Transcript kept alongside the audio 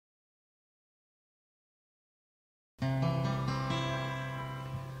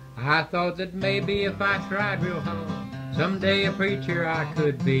I thought that maybe if I tried real hard, someday a preacher I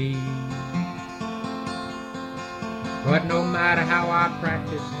could be. But no matter how I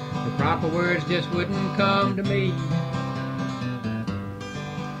practiced, the proper words just wouldn't come to me.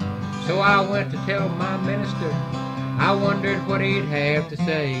 So I went to tell my minister, I wondered what he'd have to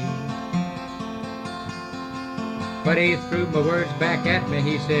say. But he threw my words back at me.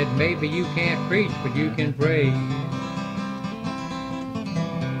 He said, maybe you can't preach, but you can pray.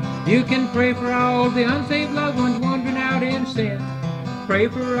 You can pray for all the unsaved loved ones wandering out in sin. Pray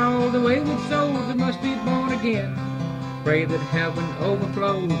for all the wayward souls that must be born again. Pray that heaven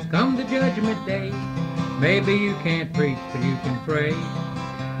overflows come the judgment day. Maybe you can't preach, but you can pray.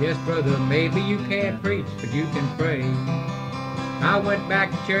 Yes, brother, maybe you can't preach, but you can pray. I went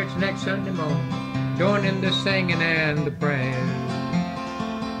back to church next Sunday morning, joining the singing and the prayers.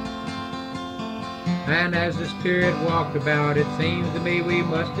 And as the Spirit walked about, it seems to me we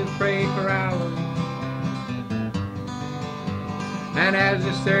must have prayed for hours. And as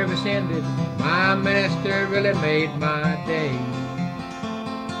the service ended, my minister really made my day,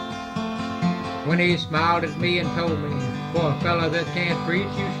 when he smiled at me and told me, for a fella that can't preach,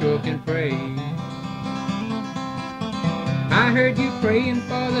 you sure can pray. I heard you praying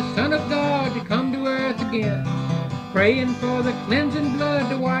for the Son of God to come to earth again, praying for the cleansing blood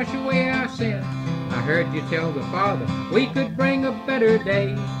to wash away our sin. I heard you tell the Father we could bring a better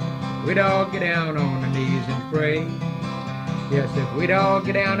day. We'd all get down on our knees and pray. Yes, if we'd all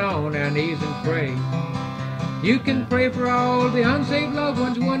get down on our knees and pray. You can pray for all the unsaved loved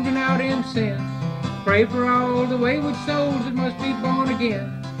ones wandering out in sin. Pray for all the wayward souls that must be born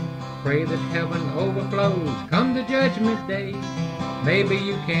again. Pray that heaven overflows come the judgment day. Maybe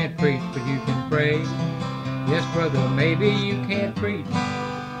you can't preach, but you can pray. Yes, brother, maybe you can't preach,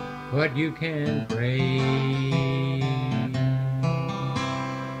 but you can pray.